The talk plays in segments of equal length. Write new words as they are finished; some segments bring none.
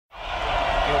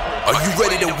Are you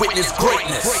ready to witness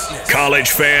greatness? College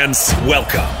fans,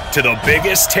 welcome to the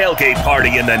biggest tailgate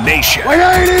party in the nation.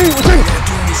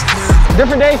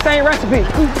 Different day, same recipe.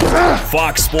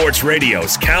 Fox Sports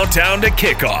Radio's Countdown to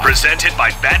Kickoff, presented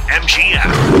by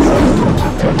BetMGM,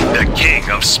 the king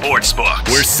of sportsbooks.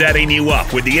 We're setting you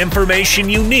up with the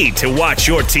information you need to watch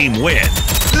your team win.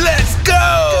 Let's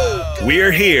go!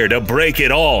 We're here to break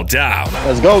it all down.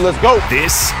 Let's go.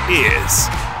 This is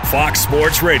Fox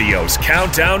Sports Radio's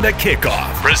Countdown to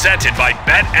Kickoff, presented by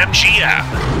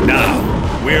BetMGM.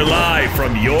 Now, we're live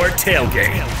from your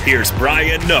tailgate. Here's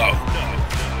Brian Noe.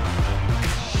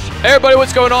 Hey everybody,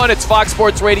 what's going on? It's Fox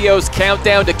Sports Radio's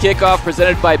Countdown to Kickoff,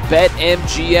 presented by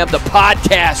BetMGM, the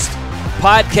podcast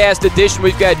edition.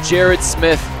 We've got Jared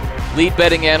Smith, lead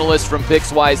betting analyst from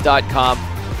PicksWise.com.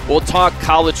 We'll talk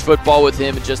college football with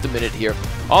him in just a minute here.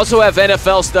 Also have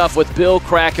NFL stuff with Bill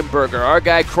Krackomberger, our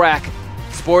guy Crack,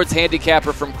 sports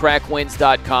handicapper from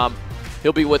crackwins.com.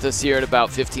 He'll be with us here in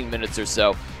about 15 minutes or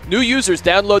so. New users,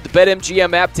 download the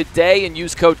BetMGM app today and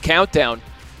use code COUNTDOWN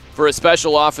for a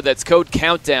special offer. That's code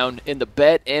COUNTDOWN in the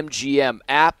BetMGM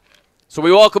app. So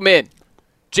we welcome in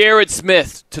Jared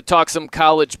Smith to talk some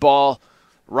college ball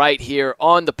right here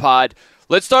on the pod.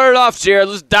 Let's start it off, Jared.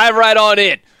 Let's dive right on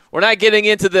in. We're not getting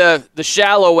into the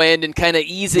shallow end and kind of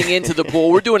easing into the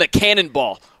pool. We're doing a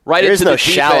cannonball right into the deep end. There's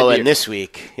no shallow end this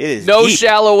week. It is no deep.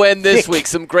 shallow end this week.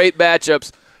 Some great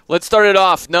matchups. Let's start it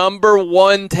off. Number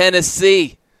 1,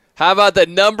 Tennessee. How about the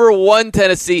number 1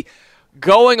 Tennessee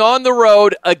going on the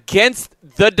road against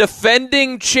the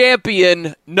defending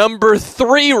champion, number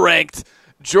 3 ranked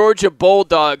Georgia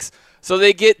Bulldogs. So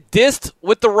they get dissed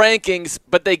with the rankings,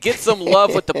 but they get some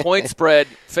love with the point spread,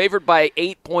 favored by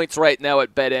 8 points right now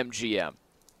at BetMGM.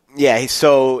 Yeah,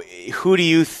 so who do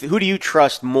you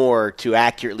trust more to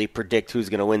accurately predict who's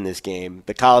going to win this game?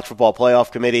 The College Football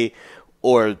Playoff Committee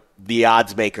or the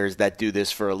odds makers that do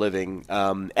this for a living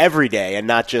every day and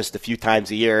not just a few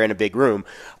times a year in a big room?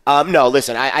 No,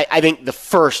 listen, I think the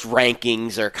first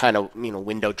rankings are kind of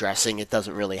window dressing. It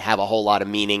doesn't really have a whole lot of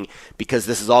meaning because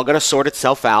this is all going to sort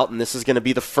itself out, and this is going to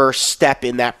be the first step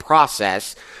in that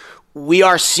process. We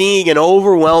are seeing an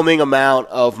overwhelming amount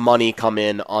of money come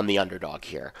in on the underdog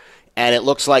here. And it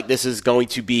looks like this is going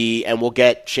to be, and we'll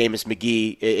get Seamus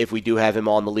McGee if we do have him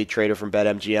on, the lead trader from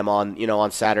BetMGM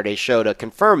on Saturday's show to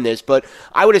confirm this. But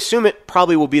I would assume it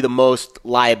probably will be the most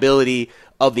liability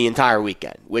of the entire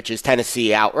weekend, which is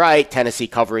Tennessee outright, Tennessee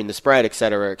covering the spread, et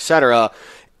cetera, et cetera.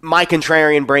 My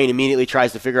contrarian brain immediately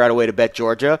tries to figure out a way to bet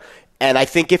Georgia. And I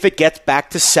think if it gets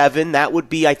back to 7, that would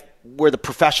be, where the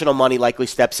professional money likely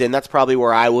steps in. That's probably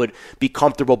where I would be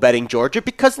comfortable betting Georgia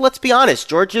because, let's be honest,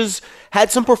 Georgia's had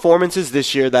some performances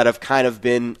this year that have kind of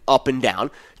been up and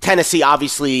down. Tennessee,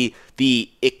 obviously,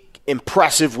 the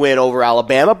impressive win over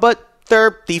Alabama, but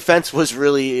their defense was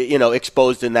really,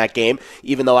 exposed in that game,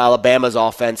 even though Alabama's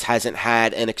offense hasn't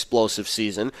had an explosive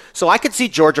season. So I could see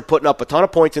Georgia putting up a ton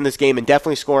of points in this game and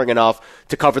definitely scoring enough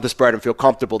to cover the spread and feel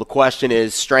comfortable. The question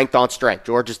is strength on strength.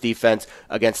 Georgia's defense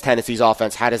against Tennessee's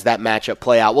offense. How does that matchup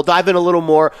play out? We'll dive in a little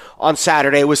more on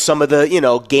Saturday with some of the,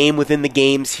 game within the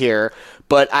games here.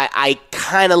 But I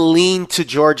kind of lean to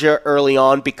Georgia early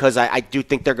on because I do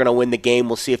think they're going to win the game.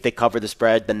 We'll see if they cover the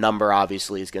spread. The number,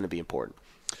 obviously, is going to be important.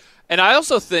 And I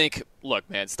also think, look,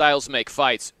 man, styles make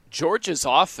fights. Georgia's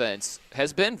offense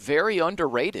has been very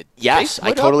underrated. Yes,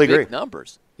 I totally agree. Big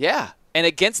numbers. Yeah. And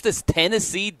against this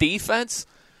Tennessee defense,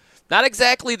 not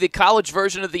exactly the college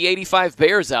version of the 85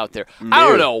 Bears out there. No. I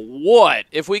don't know what,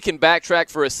 if we can backtrack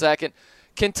for a second,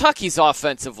 Kentucky's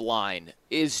offensive line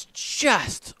is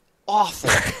just awful.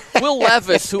 Will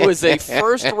Levis, who is a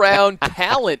first-round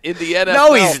talent in the NFL.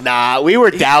 No, he's not. We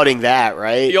were doubting that,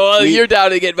 right? You're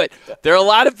doubting it, but there are a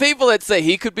lot of people that say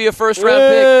he could be a first-round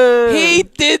pick. He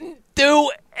didn't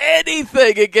do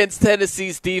anything against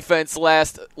Tennessee's defense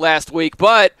last week,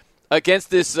 but against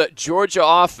this Georgia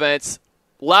offense,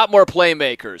 a lot more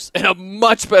playmakers and a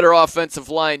much better offensive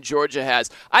line Georgia has.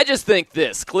 I just think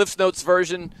this, Cliff's Notes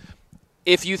version,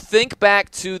 if you think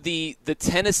back to the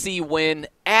Tennessee win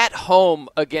at home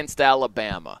against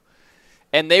Alabama,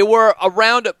 and they were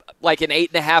around like an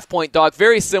 8.5-point dog,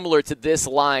 very similar to this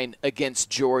line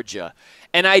against Georgia.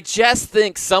 And I just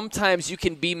think sometimes you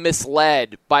can be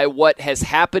misled by what has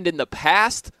happened in the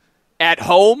past at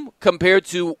home compared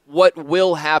to what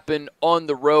will happen on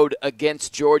the road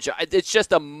against Georgia. It's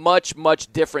just a much,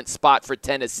 much different spot for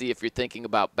Tennessee if you're thinking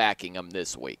about backing them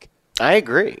this week. I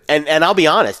agree. And I'll be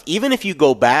honest, even if you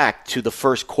go back to the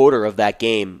first quarter of that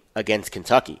game against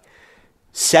Kentucky,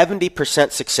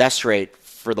 70% success rate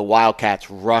for the Wildcats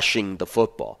rushing the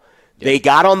football. Yeah. They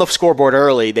got on the scoreboard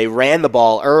early, they ran the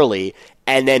ball early,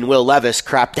 and then Will Levis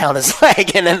crapped down his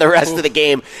leg, and then the rest of the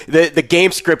game, the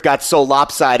game script got so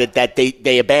lopsided that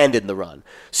they abandoned the run.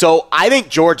 So I think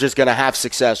Georgia's going to have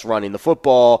success running the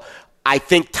football. I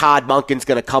think Todd Monken's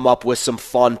going to come up with some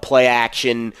fun play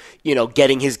action,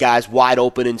 getting his guys wide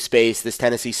open in space. This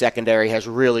Tennessee secondary has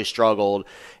really struggled.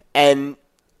 And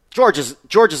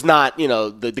Georgia's not,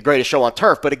 the greatest show on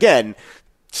turf. But again,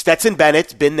 Stetson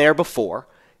Bennett's been there before.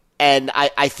 And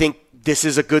I think this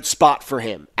is a good spot for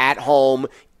him at home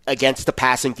against the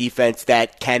passing defense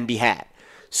that can be had.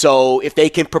 So if they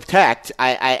can protect,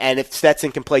 and if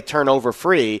Stetson can play turnover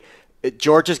free,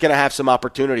 Georgia's going to have some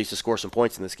opportunities to score some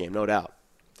points in this game, no doubt.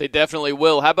 They definitely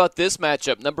will. How about this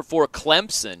matchup? Number 4,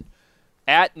 Clemson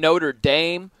at Notre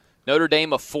Dame. Notre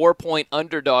Dame, a 4-point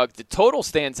underdog. The total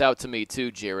stands out to me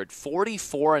too, Jared.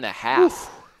 44.5.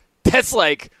 That's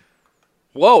like,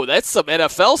 whoa, that's some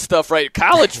NFL stuff, right?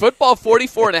 College football,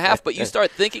 44.5. But you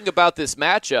start thinking about this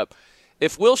matchup.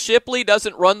 If Will Shipley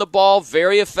doesn't run the ball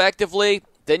very effectively,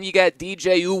 then you got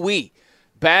DJ Uwe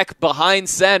back behind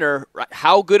center.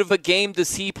 How good of a game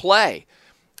does he play?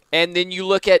 And then you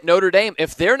look at Notre Dame.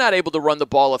 If they're not able to run the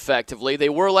ball effectively, they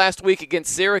were last week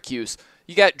against Syracuse.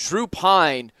 You got Drew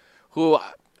Pine, who,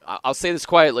 I'll say this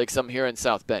quietly because I'm here in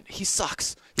South Bend. He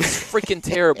sucks. He's freaking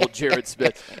terrible, Jared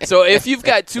Smith. So if you've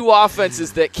got two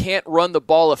offenses that can't run the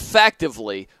ball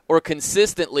effectively or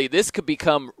consistently, this could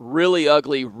become really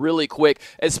ugly really quick,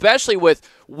 especially with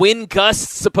wind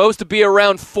gusts supposed to be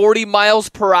around 40 miles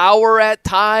per hour at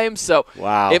times. So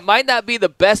wow. It might not be the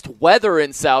best weather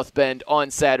in South Bend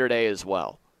on Saturday as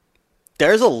well.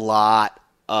 There's a lot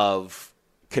of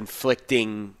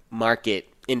conflicting market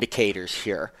indicators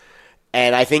here.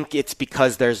 And I think it's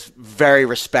because there's very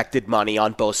respected money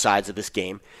on both sides of this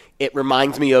game. It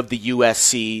reminds me of the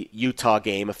USC-Utah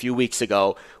game a few weeks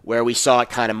ago where we saw it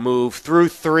kind of move through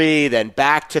 3, then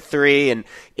back to 3, and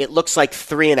it looks like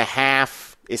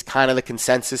 3.5 is kind of the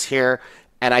consensus here.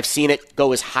 And I've seen it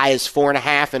go as high as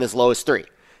 4.5 and as low as 3.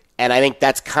 And I think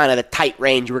that's kind of the tight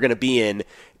range we're going to be in,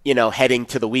 heading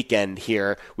to the weekend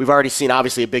here. We've already seen,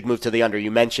 obviously, a big move to the under. You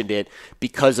mentioned it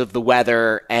because of the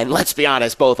weather. And let's be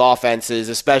honest, both offenses,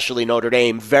 especially Notre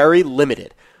Dame, very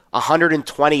limited.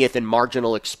 120th in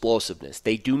marginal explosiveness.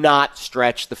 They do not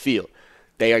stretch the field.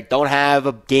 They don't have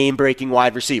a game-breaking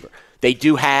wide receiver. They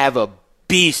do have a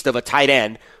beast of a tight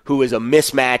end who is a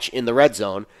mismatch in the red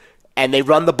zone. And they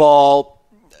run the ball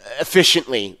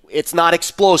efficiently. It's not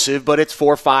explosive, but it's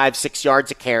 4, 5, 6 yards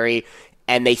a carry.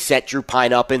 And they set Drew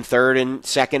Pine up in 3rd and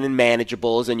 2nd and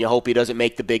manageables, and you hope he doesn't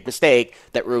make the big mistake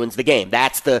that ruins the game.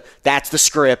 That's the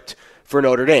script for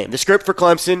Notre Dame. The script for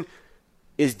Clemson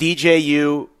is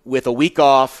DJU with a week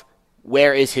off.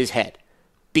 Where is his head?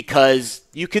 Because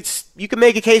you could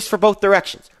make a case for both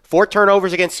directions. 4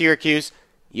 turnovers against Syracuse.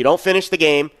 You don't finish the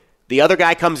game. The other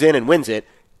guy comes in and wins it,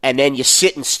 and then you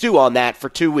sit and stew on that for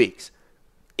 2 weeks.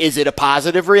 Is it a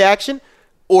positive reaction?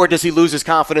 Or does he lose his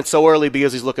confidence so early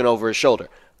because he's looking over his shoulder?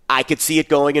 I could see it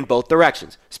going in both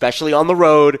directions, especially on the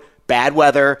road, bad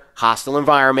weather, hostile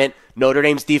environment. Notre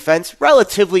Dame's defense,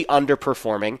 relatively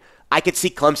underperforming. I could see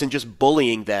Clemson just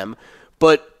bullying them.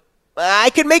 But I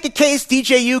could make a case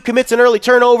DJU commits an early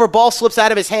turnover, ball slips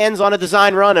out of his hands on a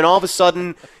design run, and all of a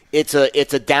sudden it's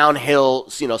a downhill,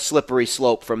 slippery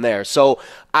slope from there. So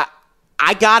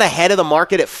I got ahead of the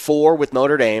market at 4 with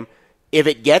Notre Dame. If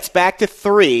it gets back to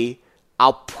 3,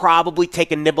 I'll probably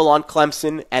take a nibble on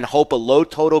Clemson and hope a low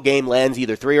total game lands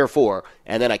either 3 or 4,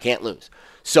 and then I can't lose.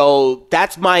 So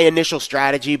that's my initial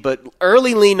strategy, but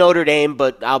early lean Notre Dame,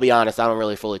 but I'll be honest, I don't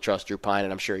really fully trust Drew Pine,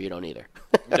 and I'm sure you don't either.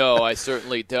 No, I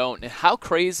certainly don't. And how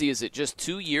crazy is it just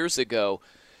 2 years ago,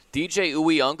 DJ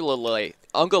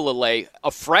Uiagalelei, a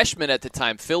freshman at the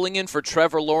time, filling in for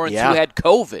Trevor Lawrence, who had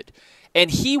COVID. And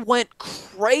he went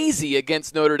crazy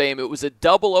against Notre Dame. It was a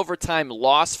double overtime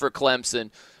loss for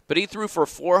Clemson. But he threw for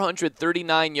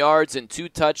 439 yards and 2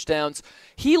 touchdowns.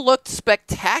 He looked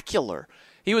spectacular.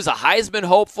 He was a Heisman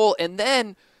hopeful. And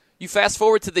then you fast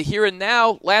forward to the here and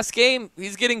now. Last game,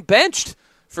 he's getting benched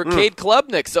for Cade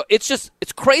Klubnik. So it's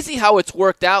crazy how it's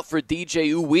worked out for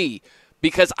DJ Uwe,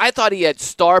 because I thought he had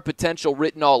star potential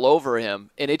written all over him.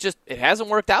 And it hasn't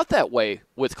worked out that way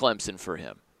with Clemson for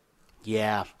him.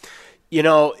 Yeah.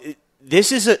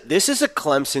 This is a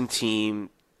Clemson team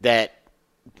that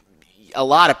a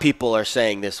lot of people are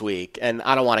saying this week, and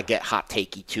I don't want to get hot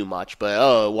takey too much,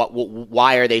 but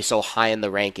why are they so high in the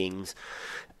rankings?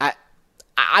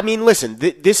 I mean, listen,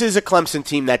 this is a Clemson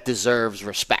team that deserves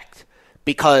respect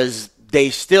because they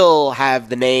still have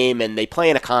the name, and they play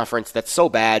in a conference that's so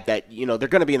bad that, they're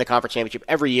going to be in the conference championship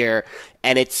every year,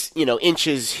 and it's,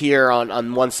 inches here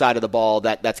on one side of the ball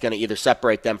that's going to either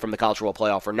separate them from the college football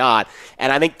playoff or not.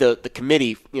 And I think the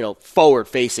committee,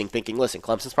 forward-facing, thinking, listen,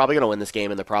 Clemson's probably going to win this game,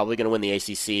 and they're probably going to win the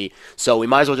ACC, so we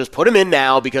might as well just put them in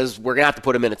now because we're going to have to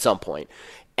put them in at some point.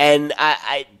 And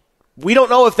we don't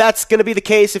know if that's going to be the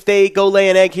case if they go lay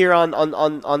an egg here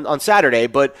on Saturday,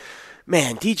 but,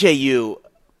 man, DJU,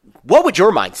 what would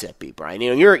your mindset be, Brian?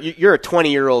 You're a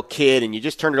 20-year-old kid, and you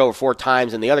just turned it over 4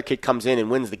 times, and the other kid comes in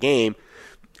and wins the game,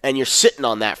 and you're sitting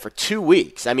on that for 2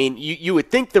 weeks. I mean, you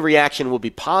would think the reaction will be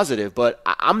positive, but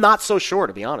I'm not so sure,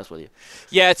 to be honest with you.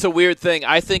 Yeah, it's a weird thing.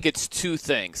 I think it's 2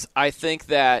 things. I think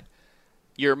that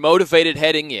you're motivated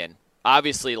heading in.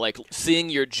 Obviously, like seeing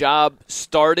your job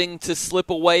starting to slip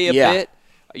away a bit,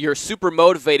 you're super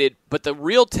motivated, but the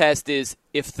real test is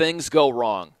if things go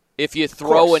wrong. If you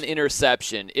throw an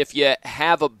interception, if you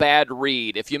have a bad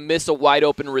read, if you miss a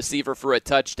wide-open receiver for a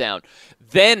touchdown,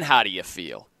 then how do you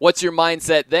feel? What's your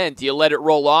mindset then? Do you let it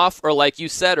roll off? Or like you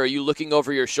said, are you looking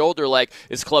over your shoulder like,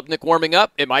 is Klubnik warming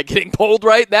up? Am I getting pulled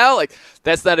right now? Like,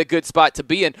 that's not a good spot to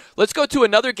be in. Let's go to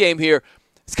another game here.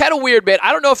 It's kind of weird, man.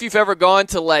 I don't know if you've ever gone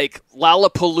to, like,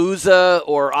 Lollapalooza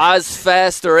or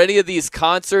Ozfest or any of these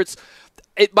concerts.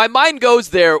 My mind goes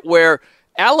there where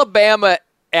Alabama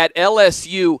at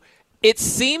LSU, it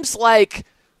seems like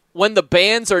when the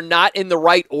bands are not in the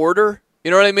right order,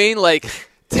 you know what I mean? Like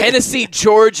Tennessee,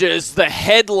 Georgia is the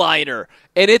headliner,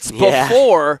 and it's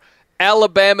before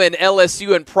Alabama and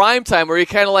LSU in primetime, where you're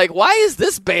kind of like, why is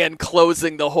this band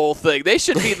closing the whole thing? They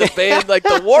should be the band, like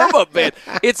the warm-up band.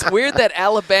 It's weird that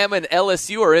Alabama and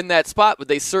LSU are in that spot, but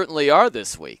they certainly are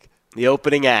this week. The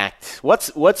opening act.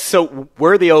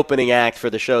 We're the opening act for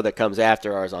the show that comes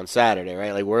after ours on Saturday,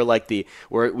 right? Like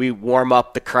we warm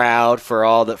up the crowd for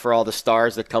all the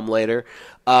stars that come later.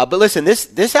 But listen,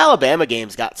 this Alabama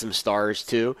game's got some stars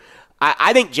too.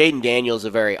 I think Jaden Daniels is a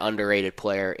very underrated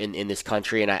player in this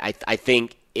country, and I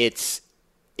think it's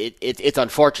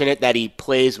unfortunate that he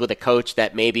plays with a coach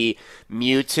that maybe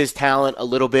mutes his talent a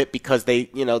little bit because they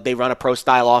run a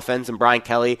pro-style offense and Brian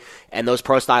Kelly, and those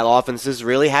pro-style offenses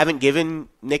really haven't given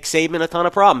Nick Saban a ton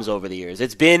of problems over the years.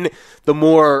 It's been the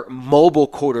more mobile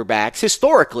quarterbacks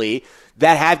historically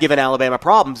that have given Alabama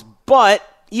problems, but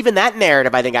even that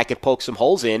narrative I think I could poke some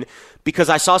holes in because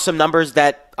I saw some numbers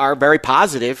that are very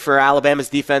positive for Alabama's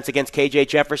defense against KJ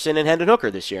Jefferson and Hendon Hooker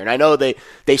this year. And I know they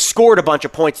scored a bunch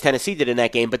of points, Tennessee did in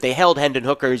that game, but they held Hendon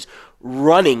Hooker's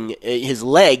running his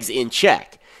legs in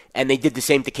check. And they did the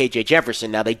same to KJ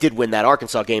Jefferson. Now, they did win that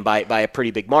Arkansas game by a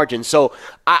pretty big margin. So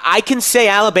I can say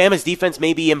Alabama's defense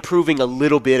may be improving a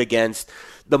little bit against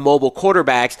the mobile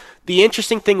quarterbacks. The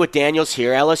interesting thing with Daniels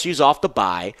here, LSU's off the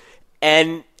bye.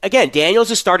 And again, Daniels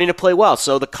is starting to play well,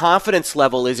 so the confidence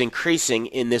level is increasing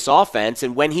in this offense.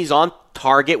 And when he's on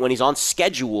target, when he's on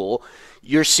schedule,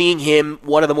 you're seeing him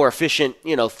one of the more efficient,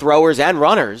 throwers and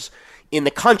runners in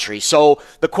the country. So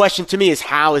the question to me is,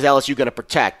 how is LSU going to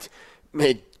protect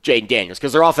Jaden Daniels?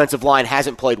 Because their offensive line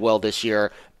hasn't played well this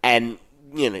year, and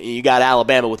you got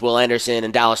Alabama with Will Anderson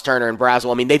and Dallas Turner and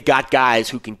Braswell. I mean, they've got guys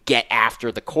who can get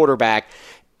after the quarterback.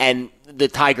 And the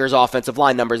Tigers' offensive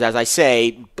line numbers, as I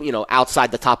say,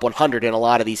 outside the top 100 in a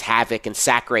lot of these havoc and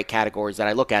sack rate categories that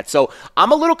I look at. So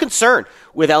I'm a little concerned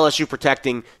with LSU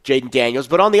protecting Jaden Daniels.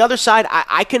 But on the other side,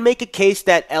 I can make a case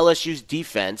that LSU's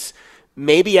defense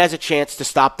maybe has a chance to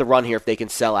stop the run here if they can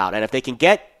sell out. And if they can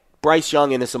get Bryce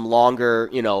Young into some longer,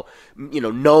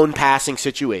 known passing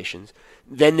situations,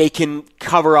 then they can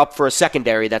cover up for a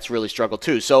secondary that's really struggled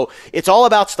too. So it's all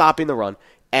about stopping the run.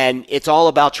 And it's all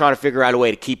about trying to figure out a way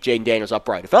to keep Jaden Daniels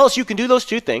upright. If LSU can do those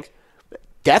 2 things,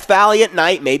 Death Valley at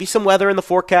night, maybe some weather in the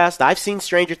forecast, I've seen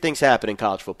stranger things happen in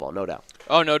college football, no doubt.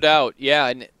 Oh, no doubt. Yeah,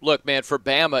 and look, man, for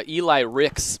Bama, Eli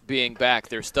Ricks being back,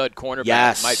 their stud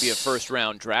cornerback, might be a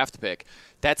first-round draft pick.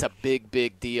 That's a big,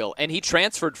 big deal. And he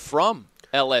transferred from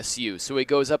LSU, so he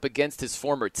goes up against his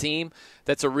former team.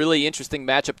 That's a really interesting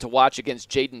matchup to watch against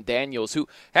Jaden Daniels, who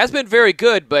has been very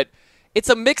good, but it's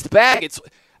a mixed bag.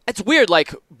 It's weird.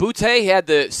 Like, Boutte had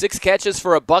the 6 catches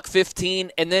for $115,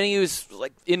 and then he was,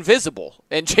 like, invisible.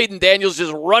 And Jaden Daniels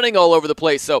just running all over the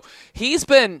place. So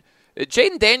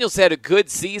Jaden Daniels had a good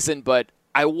season, but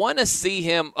I want to see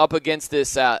him up against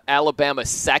this Alabama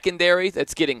secondary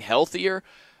that's getting healthier.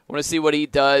 I want to see what he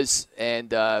does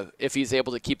and if he's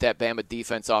able to keep that Bama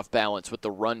defense off balance with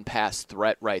the run-pass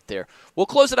threat right there. We'll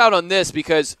close it out on this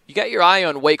because you got your eye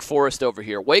on Wake Forest over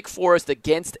here. Wake Forest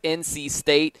against NC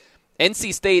State.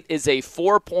 NC State is a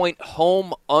 4-point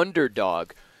home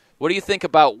underdog. What do you think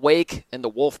about Wake and the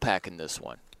Wolfpack in this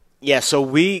one? Yeah, so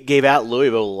we gave out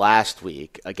Louisville last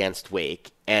week against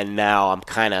Wake, and now I'm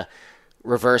kind of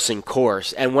reversing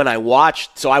course. And when I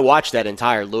watched that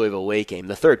entire Louisville-Wake game.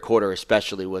 The third quarter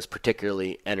especially was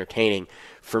particularly entertaining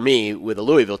for me with a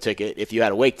Louisville ticket. If you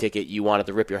had a Wake ticket, you wanted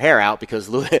to rip your hair out because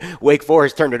Wake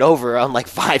Forest turned it over on like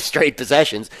 5 straight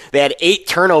possessions. They had 8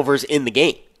 turnovers in the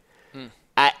game.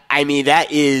 I mean,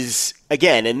 that is,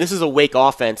 again, and this is a Wake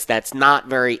offense that's not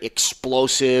very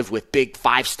explosive with big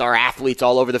 5-star athletes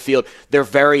all over the field. They're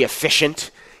very efficient,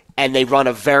 and they run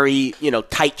a very,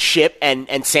 tight ship,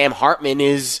 and Sam Hartman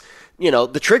is,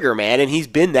 the trigger man, and he's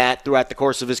been that throughout the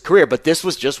course of his career. But this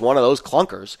was just one of those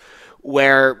clunkers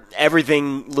where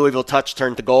everything Louisville touched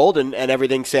turned to gold, and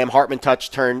everything Sam Hartman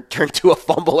touched turned to a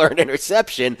fumble or an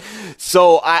interception.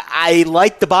 So I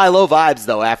like the buy low vibes,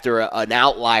 though, after an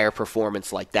outlier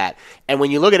performance like that. And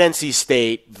when you look at NC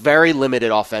State, very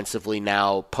limited offensively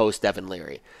now post Evan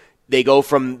Leary. They go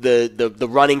from the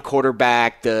running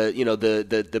quarterback, the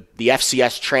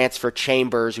FCS transfer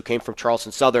Chambers, who came from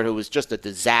Charleston Southern, who was just a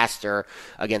disaster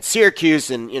against Syracuse,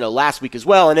 and last week as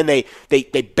well. And then they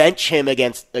bench him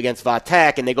against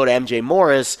Vatek, and they go to MJ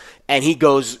Morris, and he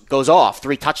goes off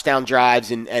 3 touchdown drives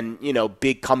and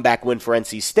big comeback win for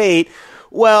NC State.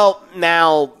 Well,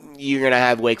 now you're gonna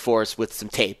have Wake Forest with some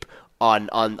tape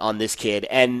on this kid.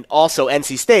 And also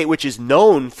NC State, which is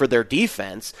known for their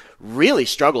defense, really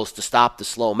struggles to stop the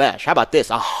slow mesh. How about this?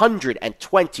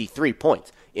 123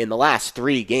 points in the last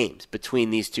 3 games between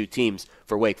these two teams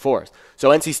for Wake Forest. So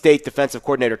NC State defensive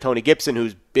coordinator Tony Gibson,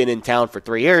 who's been in town for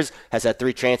 3 years, has had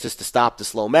 3 chances to stop the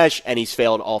slow mesh, and he's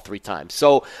failed all 3 times.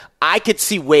 So I could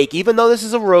see Wake, even though this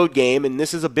is a road game and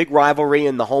this is a big rivalry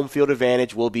and the home field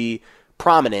advantage will be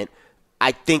prominent,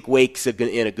 I think Wake's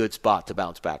in a good spot to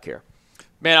bounce back here.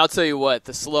 Man, I'll tell you what,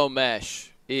 the slow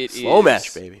mesh, slow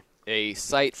mesh, baby. A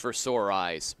sight for sore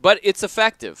eyes. But it's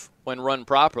effective when run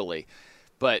properly.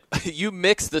 But you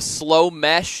mix the slow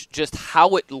mesh, just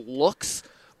how it looks,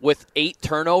 with 8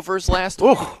 turnovers last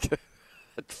week.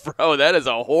 Bro, that is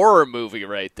a horror movie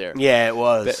right there. Yeah, it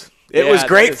was. It was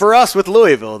great for us with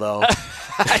Louisville, though.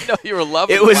 I know you were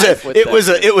loving it.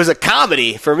 It was a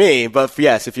comedy for me, but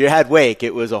yes, if you had Wake,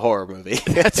 it was a horror movie.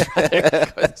 That's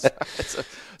right.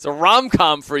 It's a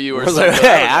rom-com for you or something.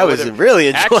 Hey, I was really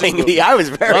enjoying I was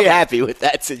very happy with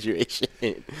that situation.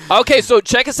 Okay, so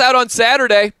check us out on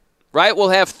Saturday, right? We'll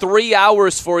have 3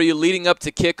 hours for you leading up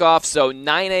to kickoff, so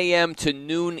 9 a.m. to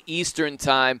noon Eastern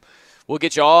time. We'll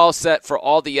get you all set for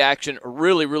all the action. A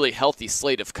really, really healthy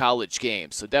slate of college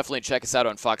games. So definitely check us out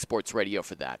on Fox Sports Radio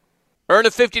for that. Earn a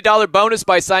 $50 bonus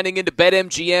by signing into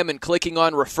BetMGM and clicking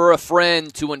on Refer a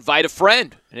Friend to invite a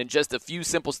friend. And in just a few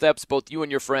simple steps, both you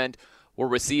and your friend will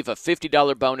receive a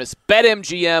 $50 bonus.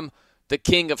 BetMGM, the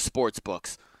king of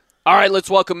sportsbooks. All right, let's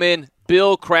welcome in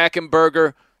Bill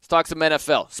Krackomberger. Let's talk some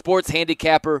NFL. Sports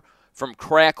handicapper from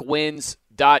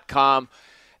crackwins.com.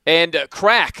 And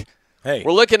Crack, hey,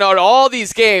 we're looking at all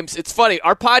these games. It's funny.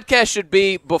 Our podcast should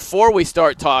be before we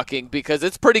start talking because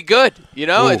it's pretty good. The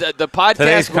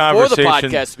podcast before the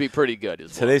podcast would be pretty good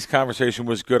as well. Today's conversation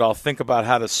was good. I'll think about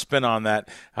how to spin on that,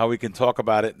 how we can talk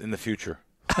about it in the future.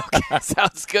 Okay,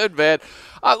 sounds good, man.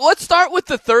 Let's start with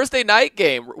the Thursday night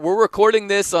game. We're recording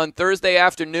this on Thursday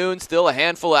afternoon, still a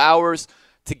handful of hours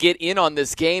to get in on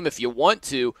this game if you want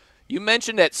to. You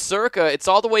mentioned at Circa, it's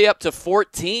all the way up to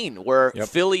 14, where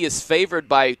Philly is favored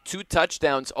by 2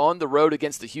 touchdowns on the road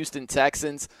against the Houston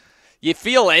Texans. You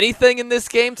feel anything in this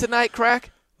game tonight,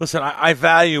 Crack? Listen, I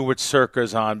value what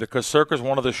Circa's on because Circa's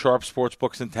one of the sharp sports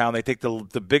books in town. They take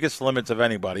the biggest limits of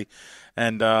anybody.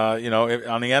 And, on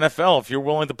the NFL, if you're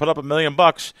willing to put up $1 million,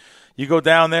 you go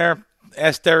down there,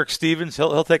 ask Derek Stevens,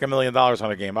 he'll take $1 million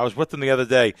on a game. I was with him the other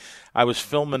day. I was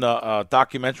filming a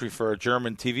documentary for a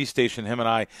German TV station, him and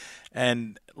I,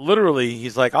 and literally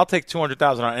he's like, I'll take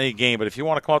 $200,000 on any game, but if you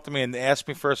want to come up to me and ask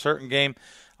me for a certain game,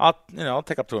 I'll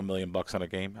take up to $1 million on a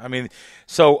game. I mean,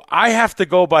 so I have to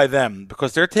go by them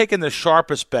because they're taking the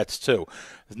sharpest bets too.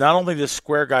 Not only the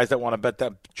square guys that want to bet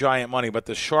that giant money, but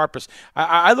the sharpest.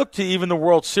 I look to even the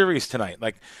World Series tonight.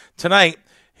 Like tonight,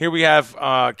 here we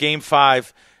have Game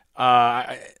 5,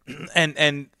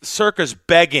 and Circa's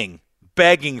begging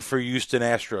for Houston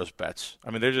Astros bets. I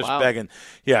mean, they're just begging.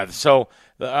 Yeah, so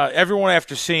everyone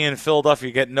after seeing Philadelphia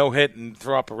get no hit and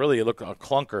throw up a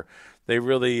clunker, they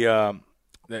really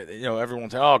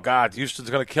everyone's saying, oh, God, Houston's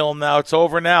going to kill him now. It's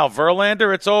over now.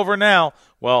 Verlander, it's over now.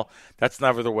 Well, that's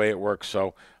never the way it works.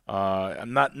 So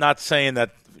I'm not saying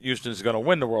that Houston's going to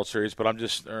win the World Series, but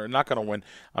not going to win.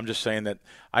 I'm just saying that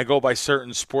I go by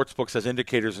certain sports books as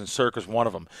indicators, and Circa's one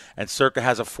of them. And Circa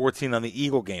has a 14 on the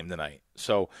Eagle game tonight.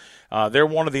 So they're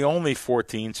one of the only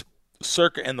 14s.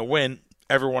 Circa and the win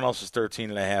Everyone else is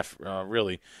 13.5,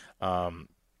 really,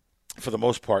 for the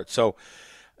most part. So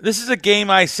this is a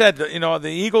game I said, the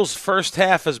Eagles' first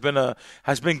half has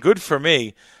been good for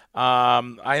me.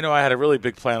 I know I had a really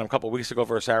big plan a couple of weeks ago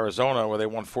versus Arizona where they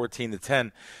won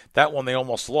 14-10. That one they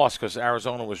almost lost because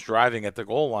Arizona was driving at the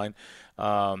goal line.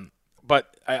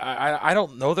 But I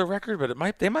don't know the record,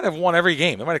 but they might have won every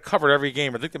game. They might have covered every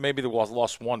game. I think that maybe they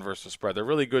lost one versus the spread. They're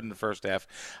really good in the first half.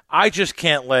 I just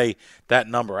can't lay that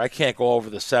number. I can't go over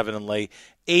the 7 and lay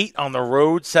 8 on the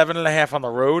road, 7.5 on the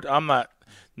road. I'm not.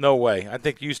 No way. I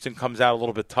think Houston comes out a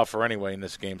little bit tougher anyway in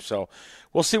this game. So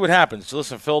we'll see what happens. So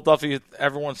listen, Philadelphia,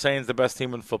 everyone's saying is the best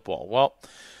team in football. Well,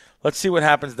 let's see what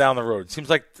happens down the road. It seems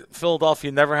like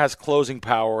Philadelphia never has closing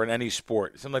power in any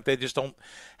sport. It seems like they just don't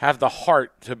have the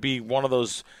heart to be one of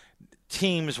those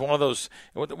teams, one of those,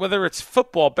 whether it's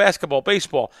football, basketball,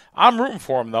 baseball. I'm rooting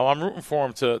for them, though. I'm rooting for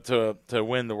them to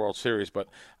win the World Series, but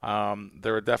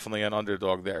they're definitely an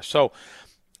underdog there. So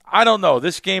I don't know.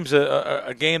 This game's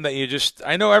a game that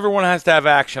I know everyone has to have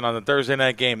action on the Thursday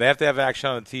night game. They have to have action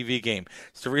on the TV game.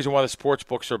 It's the reason why the sports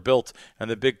books are built and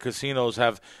the big casinos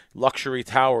have luxury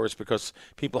towers, because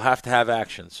people have to have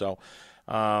action. So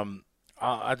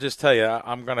I'll just tell you,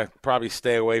 I'm going to probably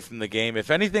stay away from the game.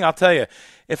 If anything, I'll tell you,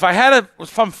 if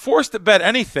I'm forced to bet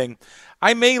anything,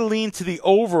 I may lean to the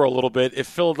over a little bit if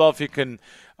Philadelphia can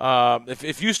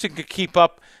if Houston could keep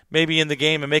up maybe in the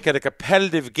game and make it a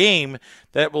competitive game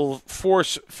that will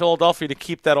force Philadelphia to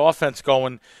keep that offense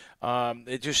going.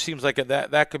 It just seems like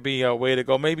that could be a way to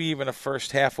go. Maybe even a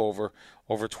first half over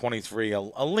 23, a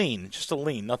lean, just a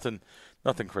lean, nothing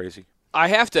crazy. I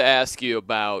have to ask you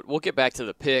about, we'll get back to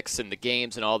the picks and the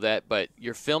games and all that, but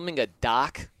you're filming a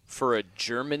doc for a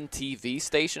German TV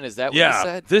station? Is that what you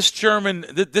said?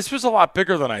 Yeah, this was a lot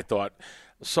bigger than I thought.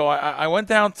 So I went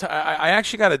down to, I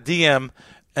actually got a DM,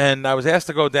 and I was asked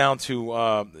to go down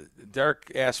to,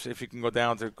 Derek asked if you can go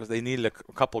down to, because they needed a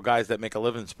couple of guys that make a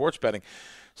living in sports betting.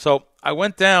 So I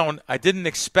went down. I didn't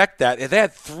expect that. They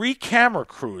had 3 camera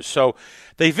crews. So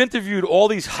they've interviewed all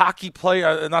these hockey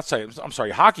players. I'm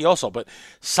sorry, hockey also, but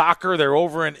soccer. They're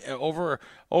over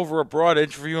abroad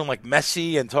interviewing like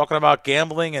Messi and talking about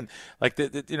gambling, and like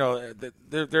it's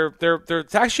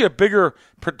actually a bigger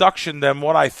production than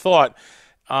what I thought.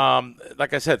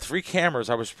 Like I said, 3 cameras.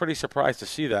 I was pretty surprised to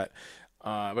see that.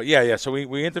 But yeah. So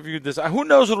we interviewed this. Who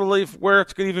knows where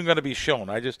it's even going to be shown?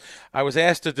 I was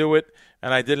asked to do it,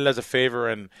 and I did it as a favor.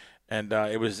 And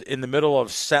it was in the middle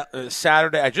of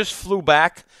Saturday. I just flew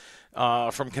back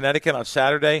from Connecticut on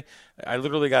Saturday. I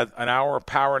literally got an hour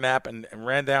power nap and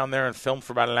ran down there and filmed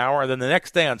for about an hour. And then the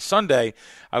next day on Sunday,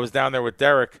 I was down there with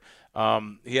Derek.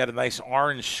 He had a nice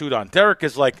orange suit on. Derek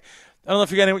is like, I don't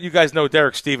know if you guys know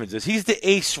Derek Stevens is. He's the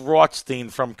Ace Rothstein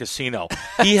from Casino.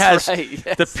 He has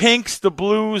the pinks, the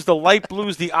blues, the light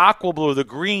blues, the aqua blue, the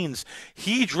greens.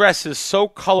 He dresses so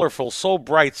colorful, so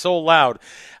bright, so loud.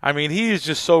 I mean, he is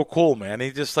just so cool, man.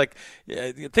 He just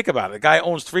think about it. The guy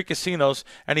owns 3 casinos,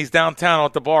 and he's downtown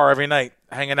at the bar every night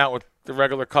hanging out with the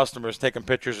regular customers, taking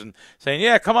pictures and saying,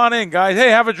 yeah, come on in, guys. Hey,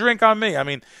 have a drink on me. I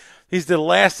mean, he's the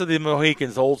last of the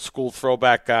Mohicans, old school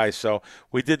throwback guys. So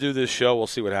we did do this show. We'll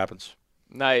see what happens.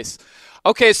 Nice.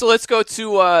 Okay, so let's go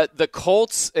to the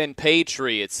Colts and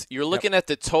Patriots. You're looking at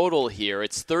the total here.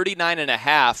 It's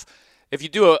 39.5. If you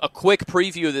do a quick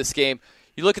preview of this game,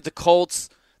 you look at the Colts.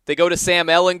 They go to Sam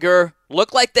Ehlinger.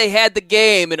 Looked like they had the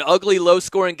game, an ugly,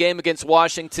 low-scoring game against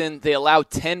Washington. They allow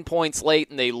 10 points late,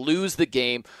 and they lose the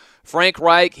game. Frank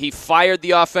Reich, he fired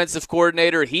the offensive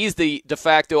coordinator. He's the de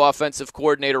facto offensive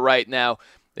coordinator right now.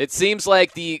 It seems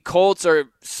like the Colts are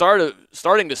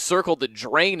starting to circle the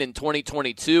drain in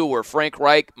 2022, where Frank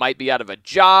Reich might be out of a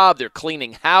job. They're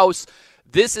cleaning house.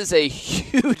 This is a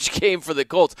huge game for the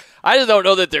Colts. I just don't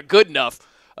know that they're good enough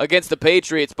against the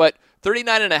Patriots, but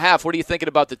 39.5, what are you thinking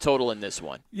about the total in this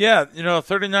one? Yeah,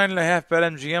 39.5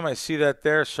 BetMGM. I see that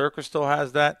there. Circa still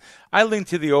has that. I lean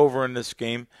to the over in this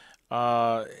game.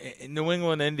 New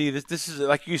England, Indy, this is,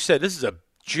 like you said, this is a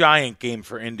giant game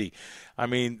for Indy. I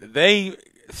mean, they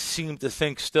seem to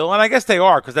think still, and I guess they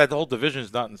are, because that whole division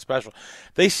is nothing special.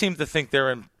 They seem to think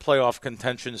they're in playoff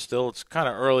contention still. It's kind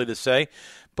of early to say,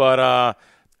 but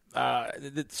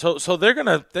so they're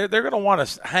gonna want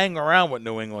to hang around with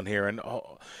New England here,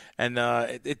 and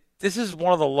this is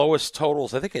one of the lowest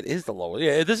totals. I think it is the lowest.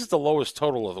 Yeah, this is the lowest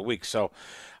total of the week. So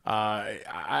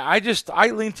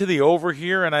I lean to the over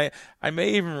here, and I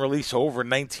may even release over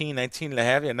 19.5,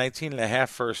 19.5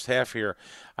 first half here.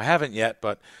 I haven't yet,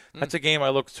 but that's a game I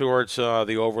look towards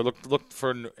the over. Look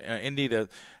for Indy to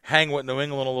hang with New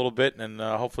England a little bit, and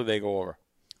hopefully they go over.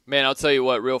 Man, I'll tell you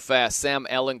what, real fast, Sam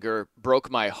Ehlinger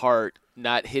broke my heart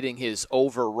not hitting his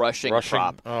over rushing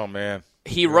prop. Oh, man.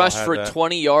 He rushed for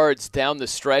 20 yards down the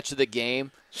stretch of the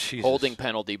game. Jesus. Holding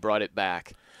penalty brought it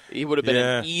back. He would have been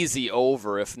an easy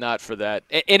over if not for that.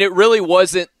 And it really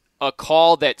wasn't a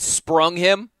call that sprung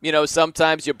him. You know,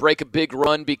 sometimes you break a big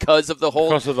run because of the hold.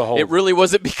 Because of the hold. It really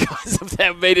wasn't because of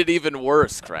that. Made it even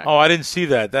worse, Crack. Oh, I didn't see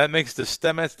that. That makes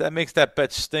that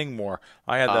bet sting more.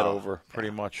 I had that over pretty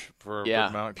much for a good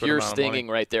amount, pure stinging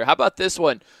right there. How about this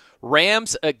one?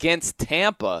 Rams against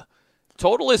Tampa.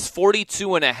 Total is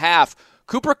 42.5.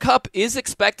 Cooper Kupp is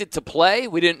expected to play.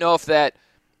 We didn't know if that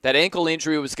ankle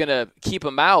injury was going to keep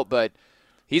him out, but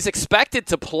he's expected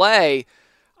to play.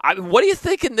 What do you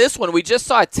think in this one? We just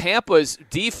saw Tampa's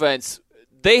defense.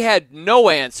 They had no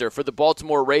answer for the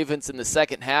Baltimore Ravens in the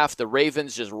second half. The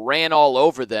Ravens just ran all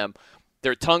over them.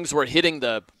 Their tongues were hitting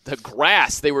the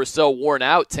grass. They were so worn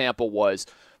out, Tampa was.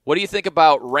 What do you think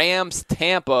about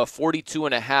Rams-Tampa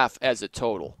 42.5 as a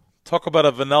total? Talk about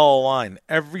a vanilla line.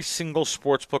 Every single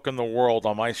sports book in the world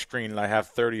on my screen, and I have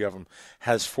 30 of them,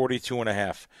 has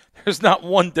 42.5. There's not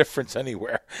one difference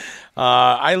anywhere.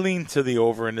 I lean to the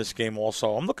over in this game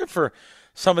also. I'm looking for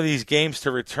some of these games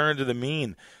to return to the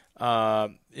mean.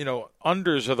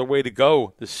 Unders are the way to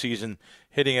go this season,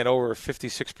 hitting at over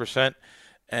 56%.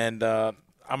 And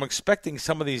I'm expecting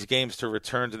some of these games to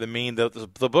return to the mean.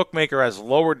 The bookmaker has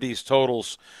lowered these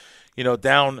totals,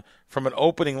 down from an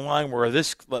opening line where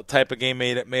this type of game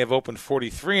may have opened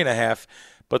 43.5,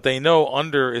 but they know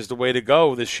under is the way to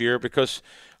go this year because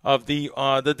of the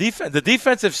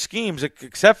defensive schemes,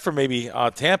 except for maybe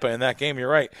Tampa in that game. You're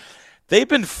right. They've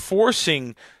been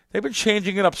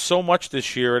changing it up so much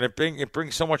this year, and it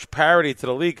brings so much parity to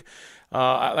the league.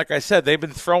 Like I said, they've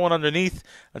been throwing underneath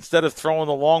instead of throwing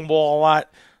the long ball a lot,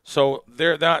 so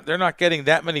they're not getting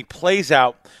that many plays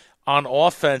out on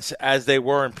offense as they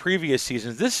were in previous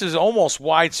seasons. This is almost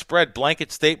widespread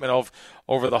blanket statement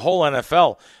over the whole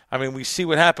NFL. I mean, we see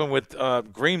what happened with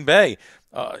Green Bay.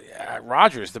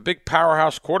 Rodgers, the big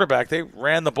powerhouse quarterback, they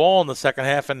ran the ball in the second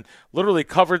half and literally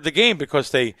covered the game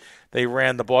because they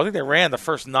ran the ball. I think they ran the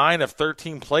first 9 of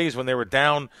 13 plays when they were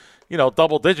down,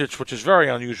 double digits, which is very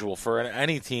unusual for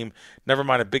any team, never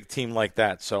mind a big team like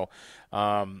that. So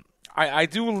I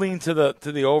do lean to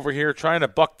the over here, trying to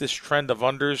buck this trend of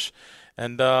unders.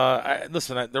 And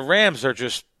the Rams are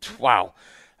just, wow.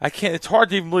 It's hard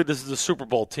to even believe this is a Super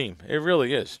Bowl team. It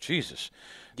really is. Jesus.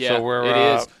 Yeah, so it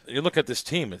is. You look at this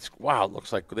team, it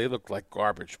looks like they look like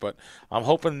garbage. But I'm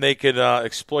hoping they could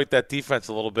exploit that defense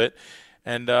a little bit,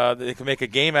 and they can make a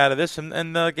game out of this,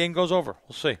 and the game goes over.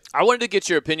 We'll see. I wanted to get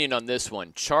your opinion on this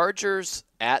one. Chargers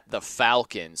at the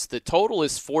Falcons. The total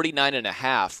is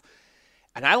 49.5.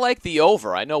 And I like the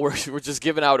over. I know we're just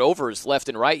giving out overs left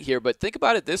and right here, but think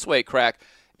about it this way, Crack.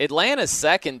 Atlanta's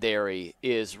secondary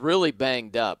is really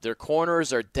banged up. Their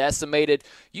corners are decimated.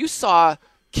 You saw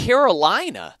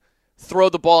Carolina throw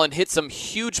the ball and hit some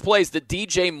huge plays. The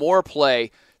DJ Moore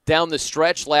play down the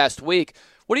stretch last week.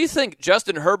 What do you think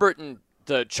Justin Herbert and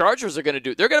the Chargers are going to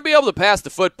do? They're going to be able to pass the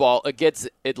football against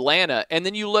Atlanta. And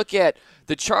then you look at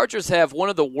the Chargers have one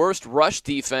of the worst rush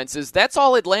defenses. That's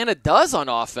all Atlanta does on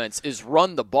offense is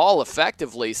run the ball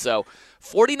effectively. So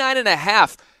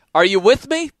 49.5. Are you with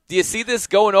me? Do you see this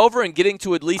going over and getting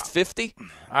to at least 50?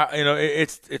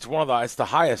 It's the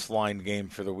highest line game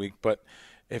for the week, but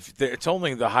it's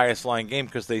only the highest line game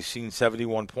because they've seen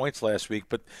 71 points last week.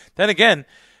 But then again,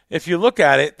 if you look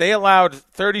at it, they allowed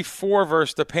 34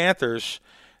 versus the Panthers.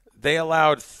 They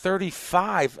allowed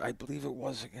 35, I believe it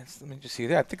was against. Let me just see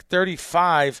that. I think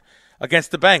 35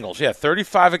 against the Bengals. Yeah,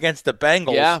 35 against the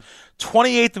Bengals. Yeah.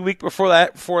 28 the week before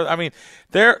that.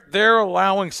 They're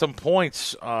allowing some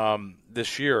points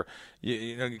this year.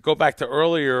 You go back to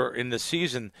earlier in the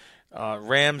season.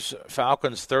 Rams,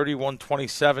 Falcons,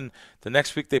 31-27. The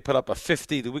next week they put up a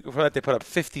 50. The week before that they put up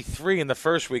 53 in the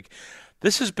first week.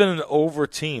 This has been an over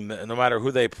team, no matter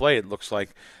who they play, it looks like.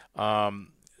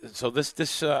 So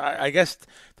I guess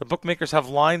the bookmakers have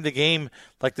lined the game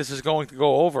like this is going to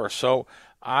go over. So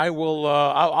I will.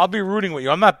 I'll be rooting with you.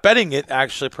 I'm not betting it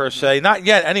actually per se, not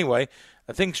yet. Anyway,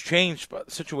 things change,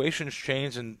 but situations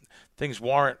change, and things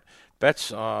warrant bets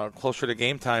closer to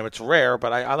game time. It's rare,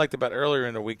 but I like to bet earlier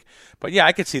in the week. But yeah,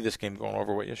 I could see this game going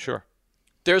over with you. Sure.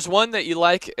 There's one that you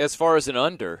like as far as an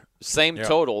under. Same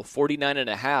total,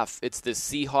 49.5. It's the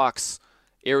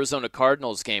Seahawks-Arizona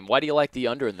Cardinals game. Why do you like the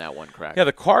under in that one, Crack? Yeah,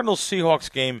 the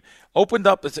Cardinals-Seahawks game opened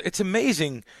up. It's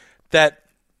amazing that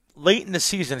late in the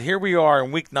season, here we are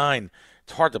in Week 9.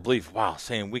 It's hard to believe. Wow,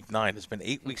 saying Week 9. It's been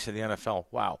 8 weeks in the NFL.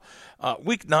 Wow.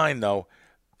 Week 9, though,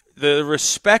 the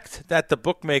respect that the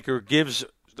bookmaker gives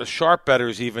the sharp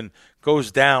bettors even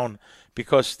goes down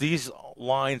because these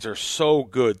lines are so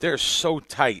good. They're so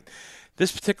tight.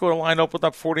 This particular line opened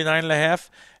up 49.5,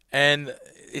 and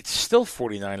it's still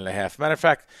 49.5. Matter of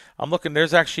fact, I'm looking.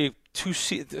 There's actually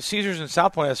Caesars and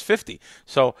South Point has 50.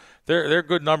 So they're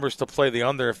good numbers to play the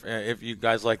under. If you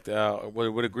guys would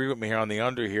agree with me here on the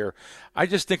under here, I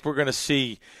just think we're going to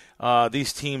see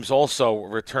these teams also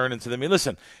return into the. I mean,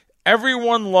 listen,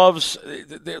 everyone loves.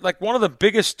 Like one of the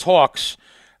biggest talks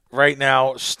right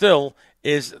now still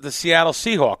is the Seattle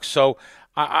Seahawks. So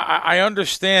I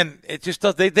understand it just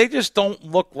does. They just don't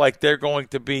look like they're going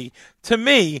to be. To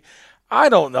me, I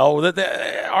don't know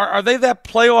that are they that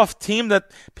playoff team that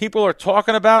people are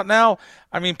talking about now?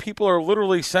 I mean, people are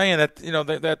literally saying that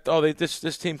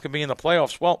this team can be in the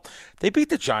playoffs. Well, they beat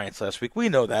the Giants last week. We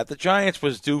know that the Giants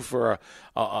was due for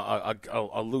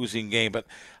a losing game, but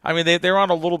I mean they're on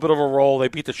a little bit of a roll. They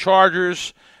beat the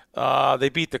Chargers. They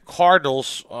beat the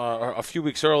Cardinals a few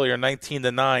weeks earlier,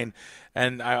 19-9,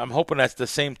 and I'm hoping that's the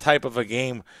same type of a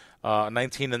game,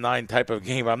 19-9 type of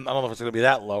game. I don't know if it's going to be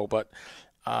that low, but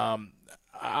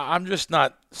I'm just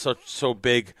not so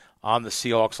big on the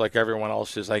Seahawks like everyone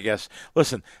else is, I guess.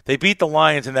 Listen, they beat the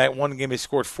Lions in that one game. They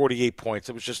scored 48 points.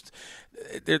 It was just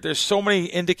there's so many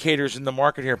indicators in the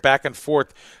market here, back and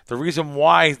forth. The reason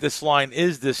why this line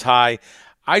is this high,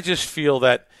 I just feel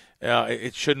that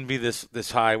it shouldn't be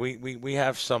this high. We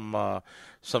have some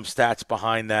stats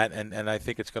behind that, and I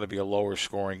think it's going to be a lower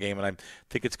scoring game, and I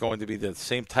think it's going to be the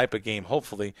same type of game,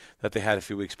 hopefully, that they had a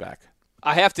few weeks back.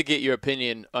 I have to get your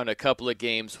opinion on a couple of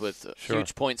games with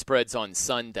huge point spreads on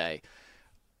Sunday.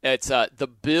 It's the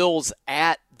Bills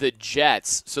at the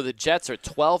Jets. So the Jets are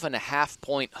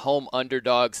 12.5-point home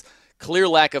underdogs. Clear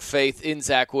lack of faith in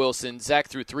Zach Wilson. Zach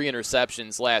threw 3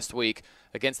 interceptions last week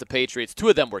against the Patriots. 2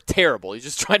 of them were terrible. He's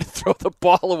just trying to throw the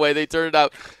ball away. They turned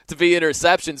out to be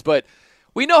interceptions. But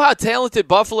we know how talented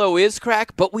Buffalo is,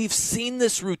 Crack, but we've seen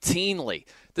this routinely.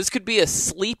 This could be a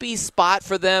sleepy spot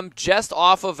for them just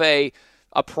off of a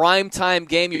primetime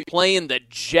game. You're playing the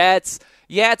Jets.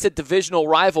 Yeah, it's a divisional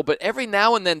rival, but every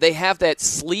now and then they have that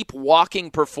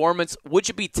sleepwalking performance. Would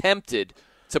you be tempted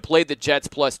to play the Jets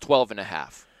plus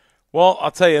 12.5? Well,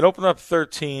 I'll tell you, it opened up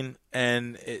 13,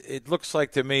 and it looks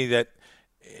like to me that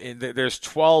there's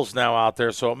 12s now out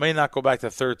there, so it may not go back to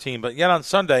 13. But yet on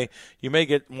Sunday, you may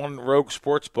get one rogue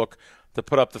sports book to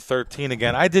put up to 13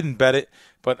 again. I didn't bet it,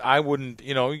 but I wouldn't,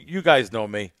 you guys know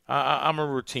me. I'm a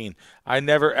routine. I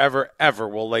never, ever, ever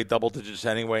will lay double digits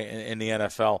anyway in the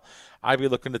NFL. I'd be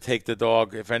looking to take the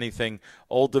dog, if anything.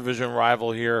 Old division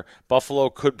rival here. Buffalo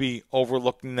could be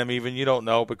overlooking them even. You don't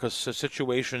know, because the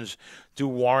situations do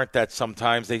warrant that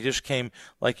sometimes. They just came,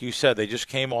 like you said,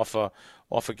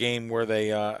 off a game where they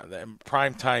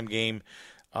primetime game.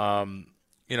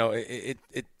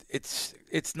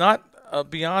 It's not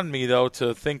beyond me though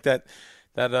to think that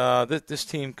this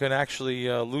team can actually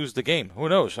lose the game. Who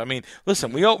knows? I mean,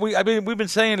 listen, we've been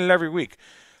saying it every week.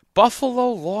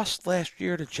 Buffalo lost last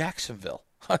year to Jacksonville.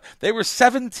 They were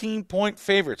 17-point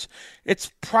favorites.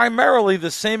 It's primarily the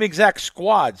same exact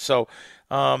squad, so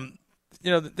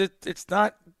it's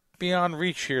not beyond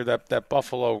reach here that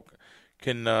Buffalo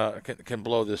can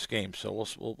blow this game. So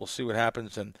we'll see what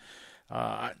happens. And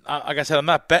like I said, I'm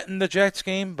not betting the Jets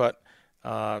game, but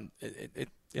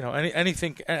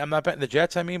anything. I'm not betting the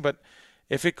Jets. But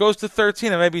if it goes to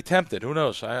 13, I may be tempted. Who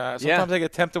knows? Sometimes I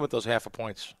get tempted with those half a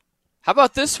points. How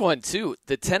about this one too?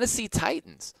 The Tennessee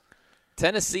Titans.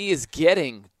 Tennessee is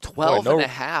getting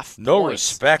 12.5 No points.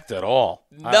 Respect at all.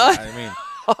 None.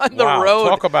 On the road.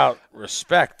 Talk about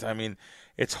respect.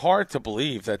 It's hard to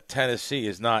believe that Tennessee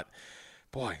is not.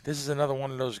 Boy, this is another one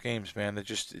of those games, man, that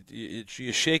just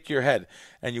you shake your head,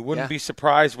 and you wouldn't be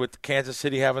surprised with Kansas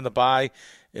City having the bye.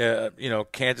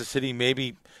 Kansas City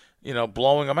maybe,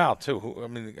 blowing them out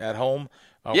too. At home.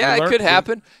 It could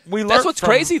happen. That's what's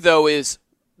crazy though is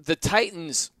the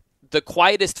Titans, the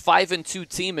quietest 5-2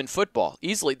 team in football,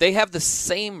 easily. They have the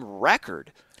same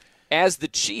record as the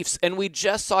Chiefs, and we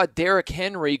just saw Derrick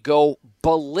Henry go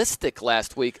ballistic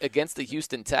last week against the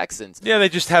Houston Texans. Yeah, they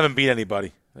just haven't beat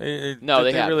anybody. They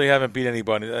really haven't beat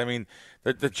anybody.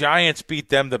 The Giants beat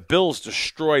them. The Bills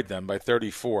destroyed them by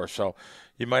 34. So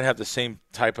you might have the same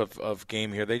type of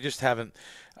game here. They just haven't.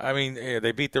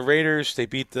 They beat the Raiders. They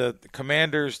beat the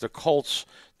Commanders, the Colts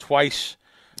twice.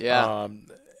 Yeah.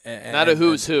 Not a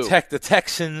who's who. The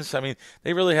Texans.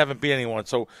 They really haven't beat anyone.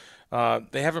 So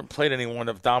they haven't played anyone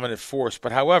of dominant force.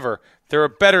 But, however, they're a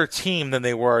better team than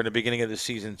they were in the beginning of the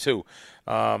season, too.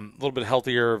 A little bit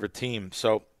healthier of a team.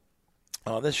 So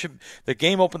the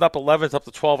game opened up 11. It's up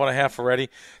to 12.5 already.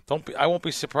 I won't be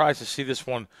surprised to see this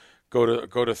one go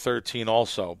to 13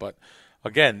 also. But,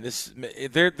 again,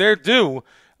 they're due.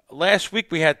 Last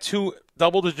week we had 2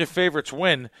 double-digit favorites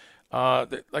win.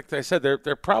 like I said,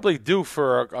 they're probably due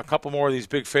for a couple more of these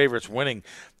big favorites winning.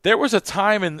 There was a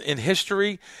time in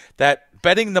history that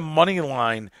betting the money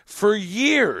line for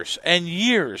years and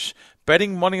years,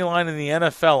 betting money line in the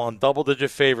NFL on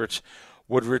double-digit favorites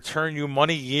would return you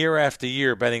money year after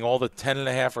year, betting all the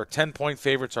 10.5 or 10-point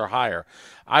favorites or higher.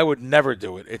 I would never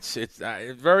do it. It's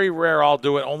very rare I'll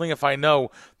do it, only if I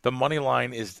know the money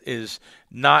line is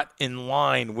not in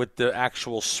line with the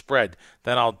actual spread.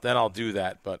 Then I'll do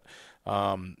that. But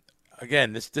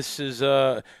again, this is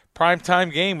a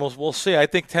primetime game. We'll see. I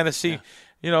think Tennessee.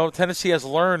 Yeah. Tennessee has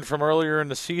learned from earlier in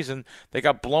the season. They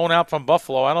got blown out from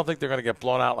Buffalo. I don't think they're going to get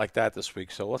blown out like that this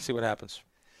week. So let's see what happens.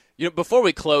 Before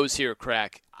we close here,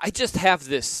 Crack, I just have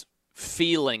this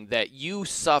feeling that you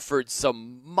suffered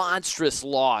some monstrous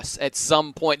loss at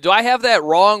some point. Do I have that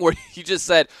wrong where you just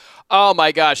said, oh,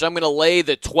 my gosh, I'm going to lay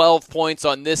the 12 points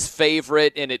on this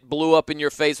favorite, and it blew up in your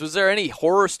face? Was there any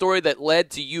horror story that led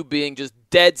to you being just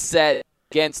dead set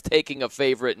against taking a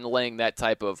favorite and laying that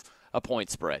type of a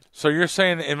point spread? So you're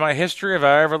saying in my history, have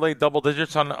I ever laid double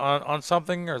digits on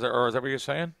something, or is that what you're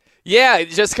saying? Yeah,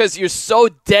 just because you're so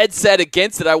dead set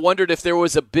against it, I wondered if there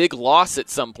was a big loss at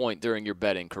some point during your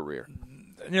betting career.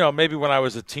 Maybe when I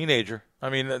was a teenager. I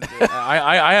mean,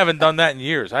 I haven't done that in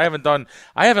years. I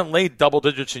haven't laid double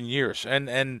digits in years.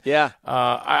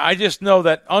 I just know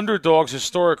that underdogs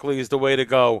historically is the way to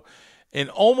go in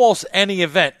almost any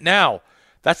event. Now,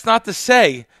 that's not to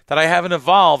say that I haven't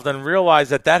evolved and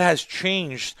realized that has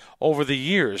changed over the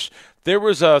years. There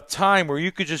was a time where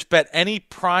you could just bet any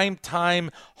prime-time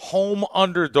home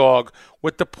underdog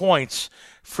with the points.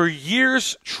 For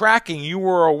years tracking, you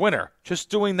were a winner, just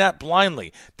doing that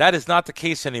blindly. That is not the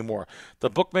case anymore.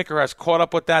 The bookmaker has caught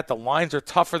up with that. The lines are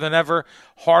tougher than ever,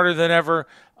 harder than ever.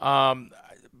 However,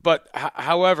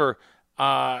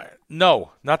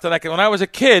 no, not that I can. When I was a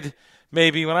kid,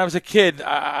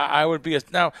 I would be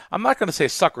now, I'm not going to say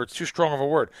sucker. It's too strong of a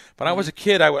word. But when I was a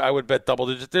kid, I would bet double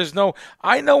digits.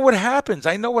 I know what happens.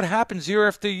 I know what happens year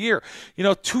after year.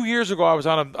 2 years ago, I was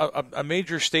on a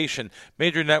major station,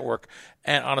 major network,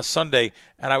 and on a Sunday,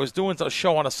 and I was doing a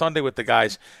show on a Sunday with the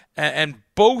guys, and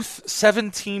both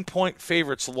 17-point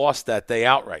favorites lost that day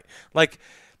outright. Like,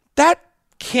 that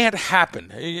can't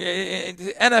happen.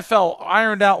 NFL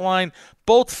ironed out line.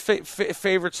 Both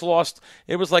favorites lost.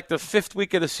 It was like the 5th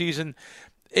week of the season.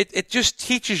 It just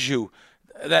teaches you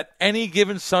that any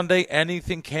given Sunday,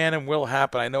 anything can and will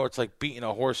happen. I know it's like beating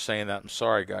a horse saying that. I'm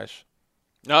sorry, guys.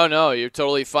 No, you're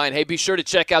totally fine. Hey, be sure to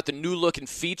check out the new-looking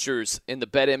features in the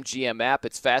BetMGM app.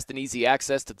 It's fast and easy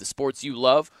access to the sports you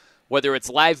love, whether it's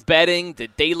live betting, the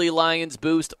Daily Lions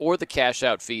Boost, or the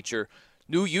cash-out feature.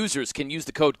 New users can use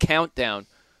the code COUNTDOWN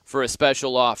for a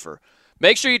special offer.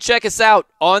 Make sure you check us out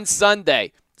on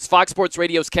Sunday. It's Fox Sports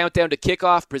Radio's Countdown to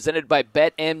Kickoff, presented by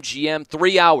BetMGM.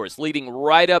 3 hours leading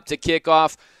right up to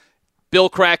kickoff. Bill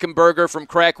Krackomberger from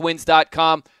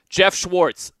crackwins.com. Jeff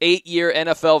Schwartz, 8-year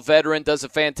NFL veteran, does a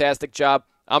fantastic job.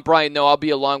 I'm Brian Noe. I'll be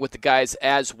along with the guys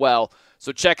as well.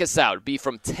 So check us out. It'll be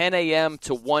from 10 a.m.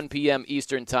 to 1 p.m.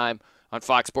 Eastern Time on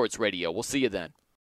Fox Sports Radio. We'll see you then.